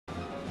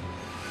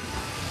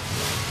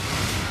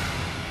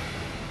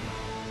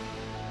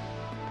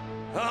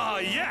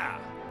Yeah!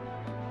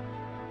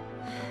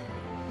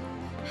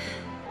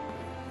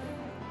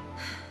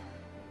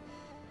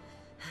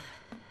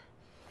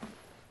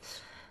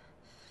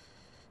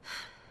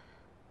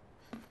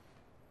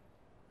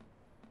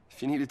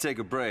 If you need to take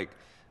a break,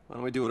 why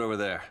don't we do it over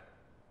there?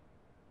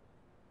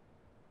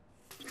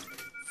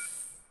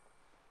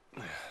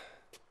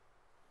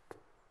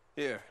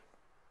 Here.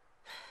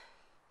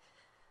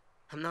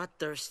 I'm not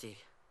thirsty.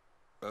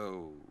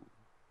 Okay.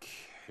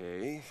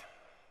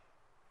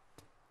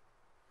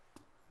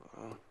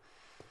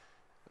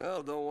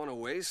 Well, don't want to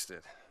waste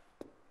it.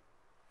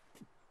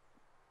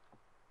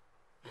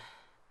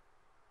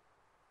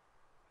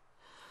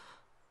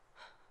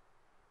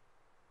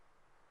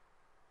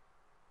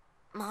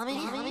 Mommy?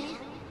 Mommy?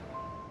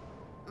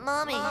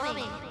 Mommy?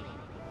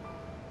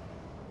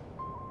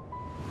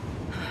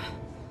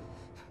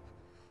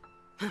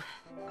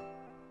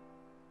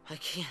 I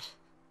can't.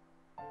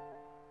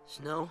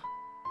 Snow?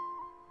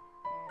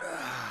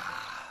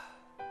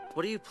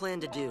 What do you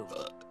plan to do?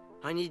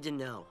 I need to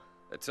know.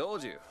 I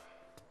told you.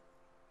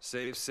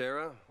 Save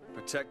Sarah,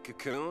 protect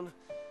Cocoon,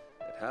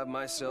 and have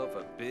myself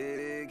a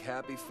big,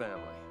 happy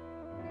family.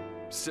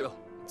 Still,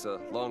 it's a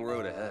long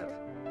road ahead.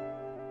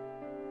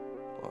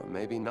 Or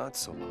maybe not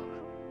so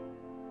long.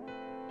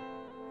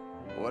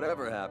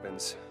 Whatever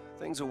happens,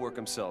 things will work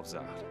themselves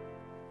out.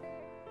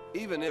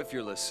 Even if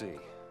you're Lassie,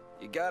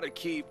 you gotta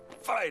keep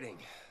fighting.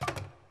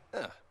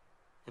 Yeah.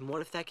 And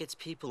what if that gets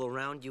people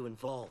around you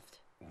involved?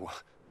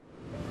 What?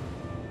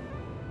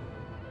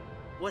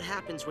 What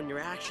happens when your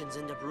actions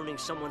end up ruining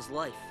someone's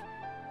life?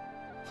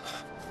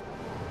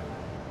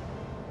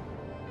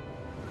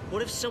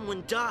 What if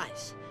someone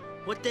dies?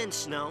 What then,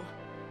 Snow?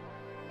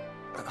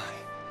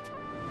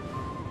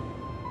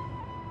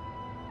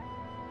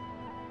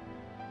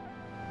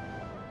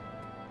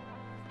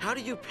 How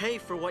do you pay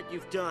for what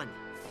you've done?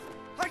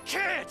 I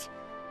can't!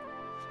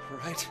 All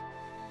right?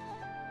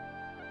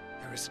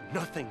 There is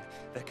nothing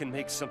that can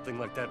make something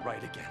like that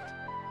right again.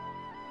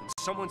 When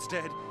someone's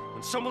dead,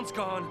 when someone's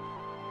gone,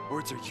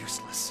 words are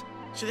useless.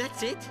 So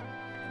that's it?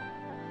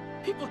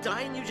 People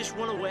die and you just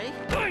run away?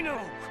 I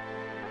know!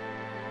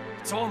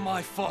 It's all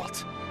my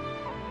fault.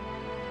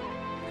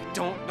 I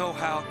don't know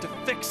how to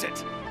fix it.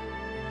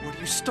 Where do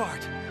you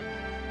start?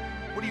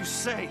 What do you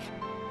say?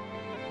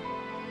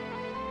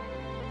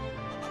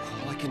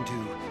 All I can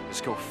do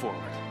is go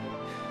forward.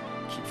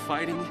 Keep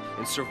fighting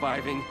and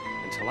surviving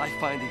until I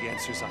find the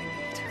answers I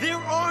need. There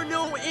are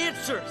no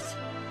answers!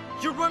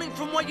 You're running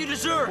from what you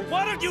deserve! Well,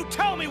 why don't you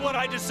tell me what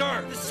I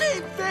deserve? The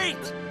same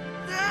fate!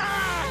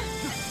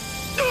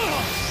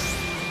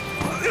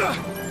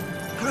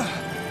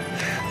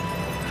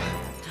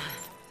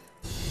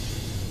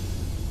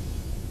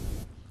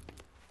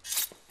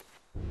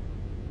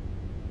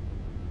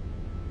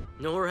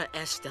 Nora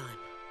Estime.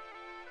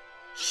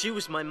 She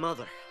was my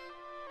mother.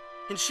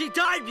 And she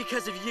died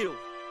because of you!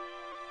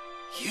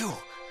 You?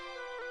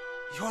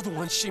 You're the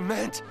one she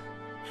meant!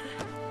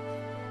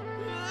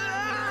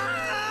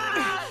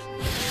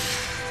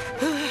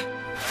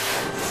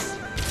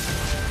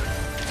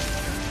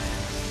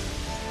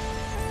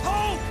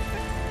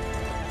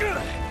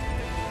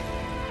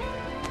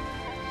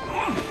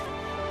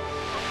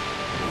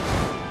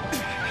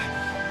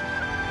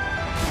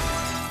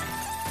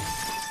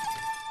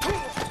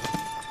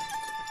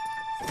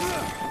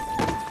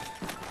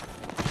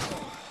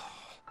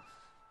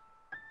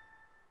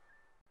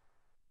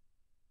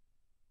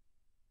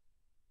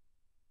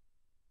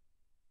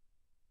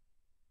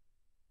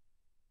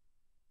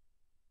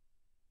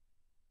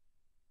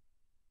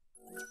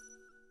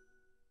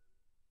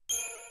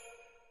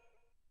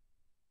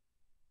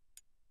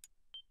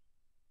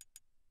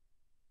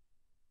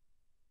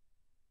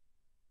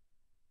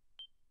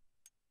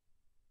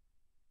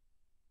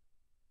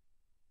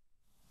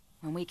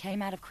 When we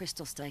came out of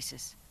crystal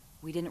stasis,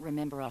 we didn't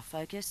remember our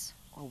focus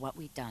or what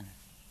we'd done.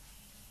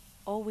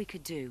 All we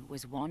could do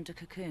was wander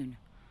Cocoon,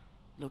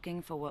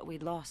 looking for what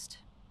we'd lost.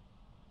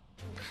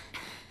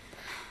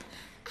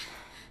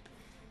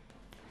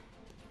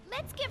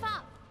 Let's give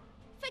up.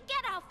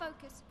 Forget our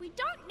focus. We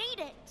don't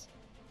need it.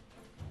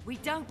 We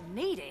don't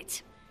need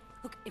it?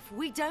 Look, if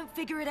we don't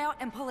figure it out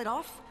and pull it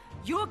off,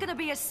 you're gonna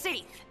be a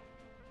Sith.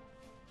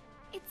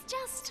 It's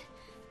just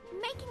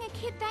making a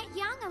kid that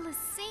young,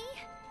 Lassie.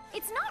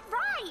 It's not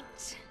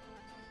right!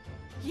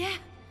 Yeah,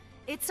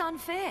 it's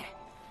unfair.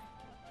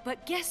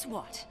 But guess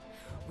what?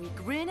 We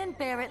grin and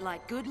bear it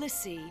like good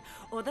Lassie,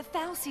 or the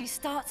Falsey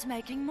starts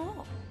making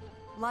more.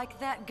 Like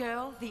that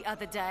girl the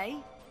other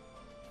day.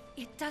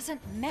 It doesn't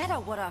matter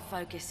what our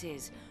focus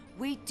is.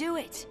 We do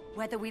it,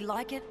 whether we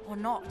like it or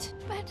not.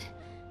 But...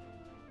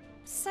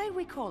 Say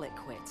we call it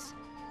quits.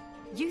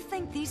 You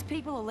think these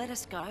people will let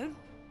us go?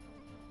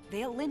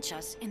 They'll lynch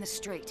us in the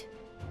street.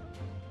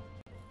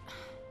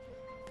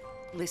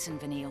 Listen,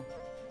 Vanille.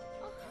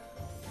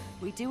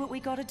 We do what we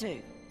gotta do,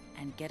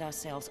 and get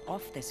ourselves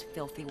off this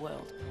filthy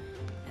world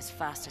as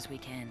fast as we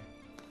can.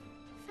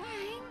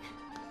 Fang?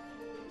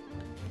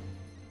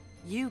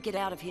 You get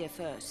out of here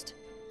first.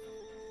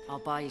 I'll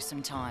buy you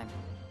some time.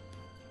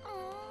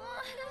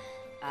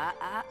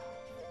 Aww.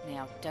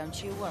 Now,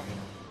 don't you worry.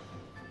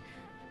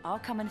 I'll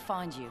come and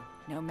find you,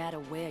 no matter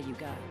where you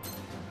go.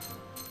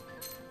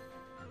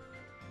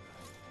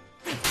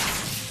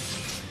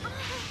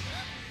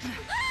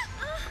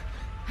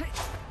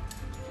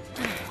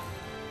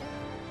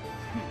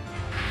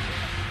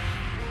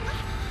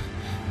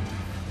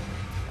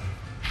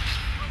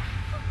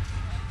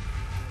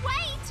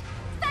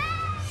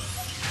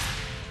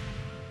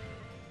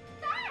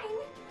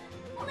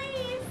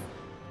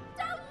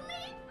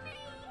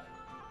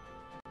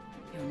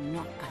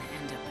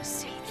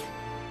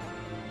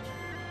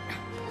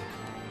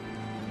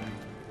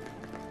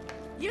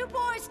 You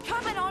boys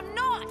coming or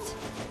not?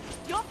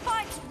 Your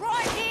fight's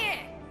right here!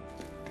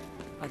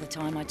 By the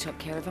time I took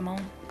care of them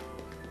all,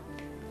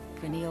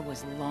 Vanille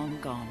was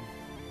long gone.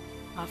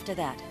 After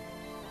that,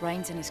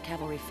 Rains and his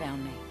cavalry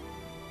found me.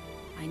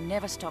 I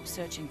never stopped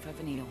searching for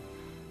Vanille,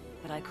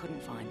 but I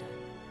couldn't find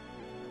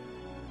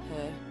her.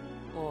 Her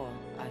or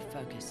our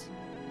focus.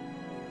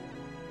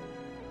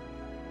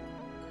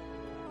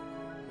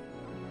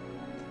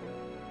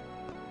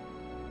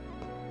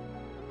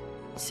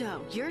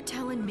 So, you're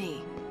telling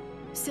me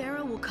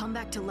Sarah will come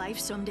back to life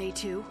someday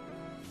too?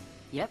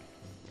 Yep.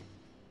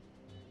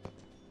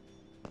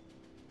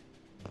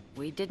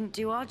 We didn't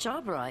do our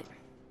job right.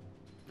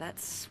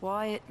 That's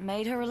why it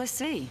made her a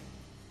lessee.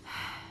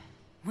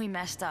 We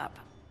messed up.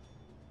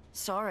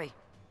 Sorry.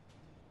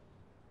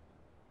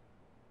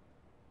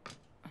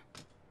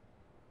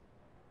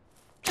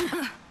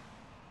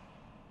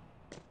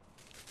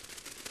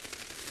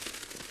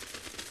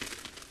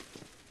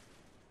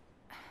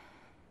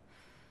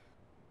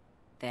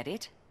 That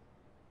it?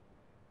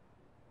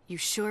 You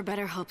sure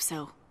better hope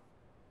so.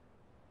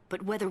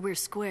 But whether we're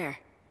square,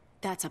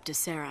 that's up to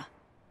Sarah.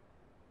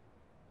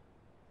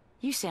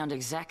 You sound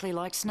exactly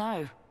like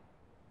Snow.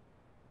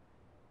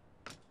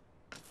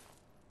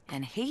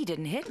 And he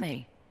didn't hit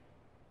me.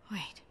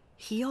 Wait,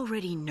 he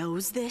already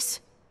knows this?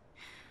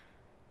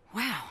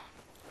 Wow.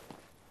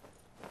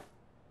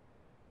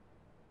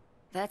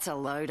 That's a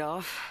load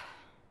off.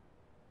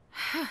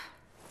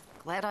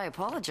 Glad I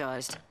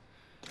apologized.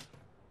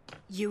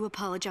 You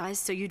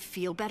apologized so you'd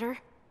feel better?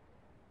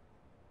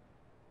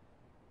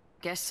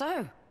 Guess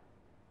so.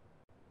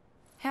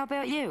 How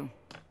about you?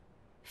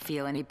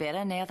 Feel any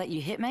better now that you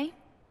hit me?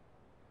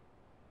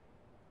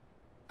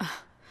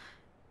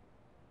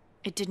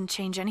 It didn't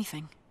change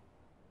anything.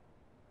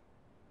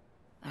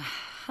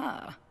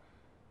 Aha.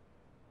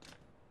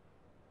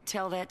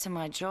 Tell that to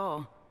my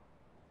jaw.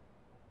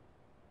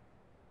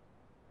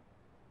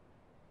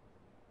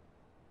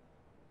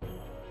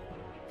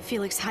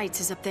 Felix Heights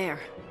is up there.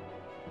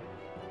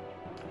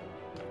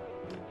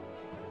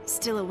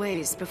 Still a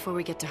ways before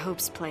we get to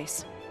Hope's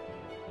place.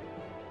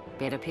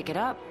 Better pick it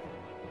up.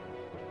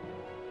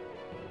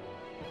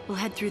 We'll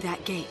head through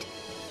that gate.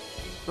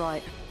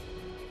 Right.